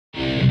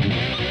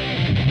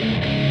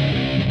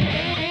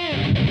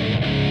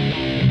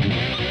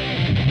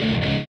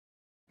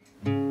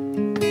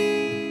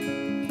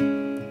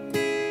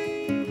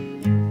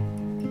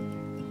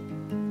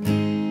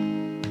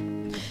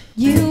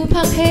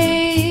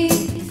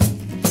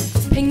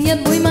日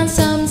每晚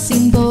三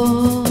線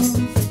播。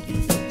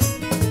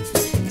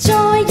在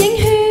影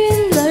圈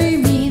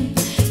裡面，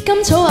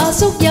甘草阿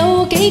叔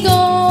有幾個？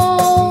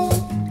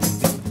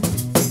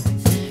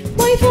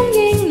威風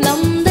英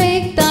凜的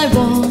大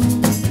王，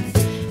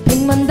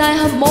平民大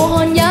俠武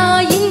漢也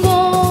演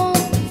過，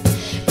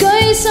居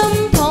心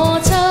叵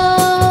測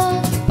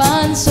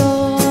扮傻。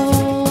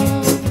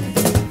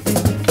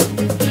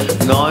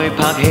愛拍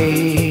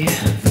戲，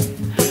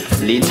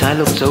連踩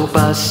六組不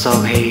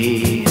索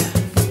氣。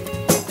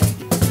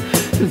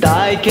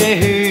大茄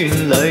圈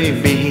裡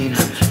面，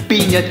邊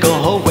一個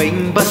可永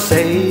不死？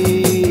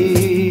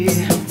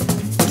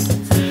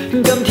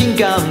今天監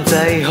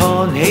製看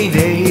起你，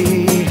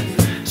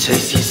隨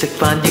時食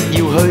飯亦要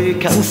去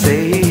哽死，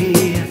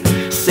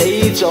死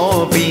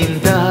咗變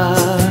得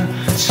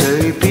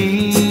隨便。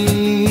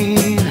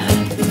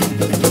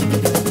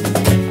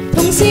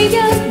同是一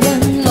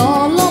人羅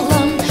樂林，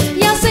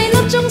廿四粒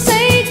鐘死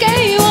幾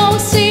鑊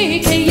是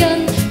奇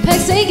人，劈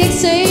死激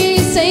死，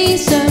死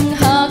相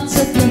嚇窒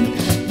人。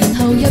然後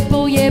日報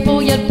夜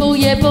報日報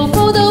夜報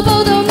報導厄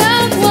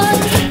運。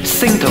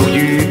星途如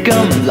今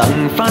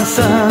能翻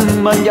生，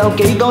問有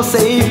幾多死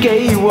幾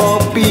鑊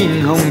變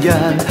紅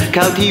人，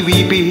靠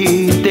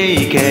TVB 的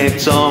劇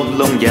作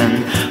弄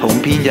人，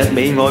紅遍日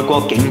美外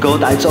國勁過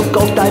大作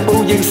各大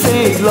報認識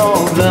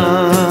樂林。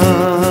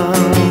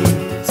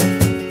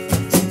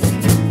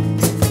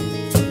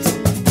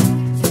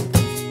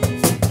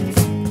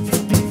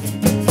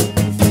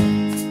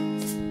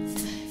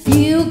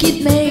要結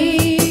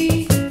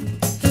尾，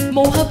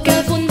無合家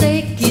歡的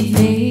結尾。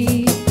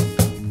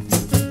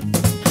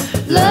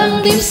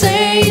2點死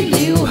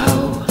了後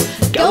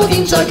，9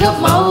點再給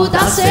某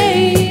打死。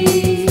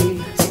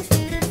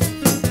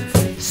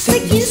飾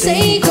演死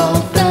角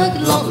得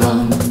樂林，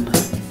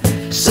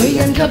誰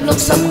人及六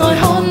嬸愛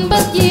看不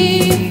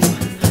厭，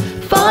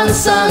翻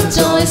生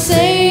再死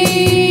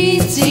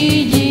自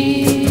然。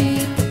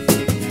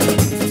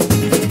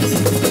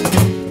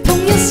同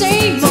日死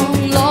亡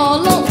羅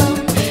樂林，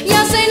廿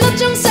四粒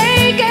鐘死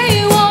幾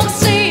鑊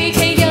是奇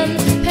人，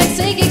劈死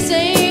激死，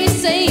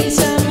死相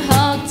嚇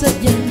窒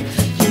人。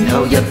然後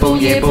日報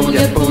夜報日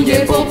報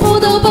夜報報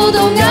導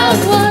厄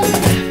運。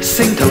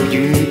星途如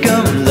今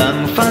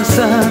能翻生，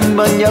問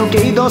有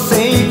幾多死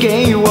幾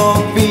鑊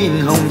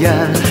變紅人，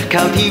靠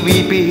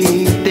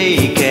TVB 的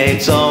劇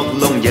作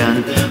弄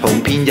人，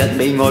紅遍日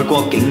美外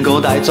國勁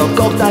過大作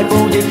各大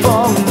報亦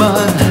訪問。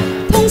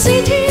同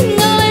是天涯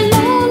羅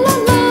樂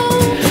林，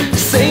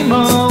死亡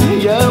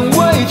揚威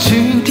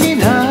全天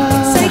下，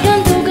世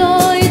間都該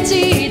知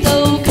道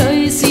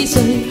佢是誰，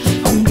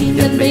紅遍日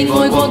美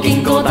外國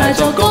勁過大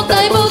作各大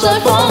報再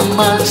訪問。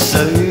誰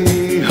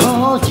可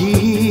以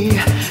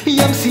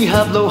陰司狹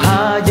路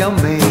下有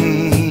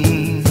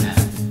名？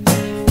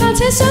怕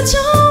且想衝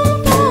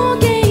破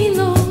記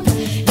錄，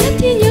一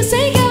天要死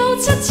夠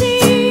7次。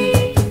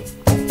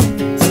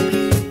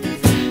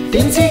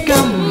點知今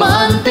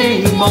晚的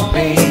幕屏，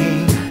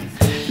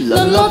淪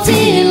落之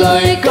淚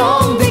講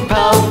的炮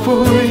灰，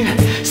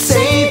死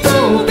都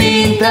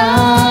變得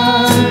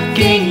經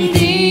典，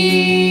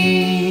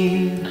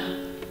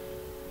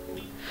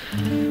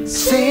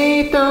死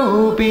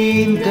都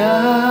變得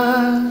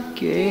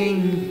經典。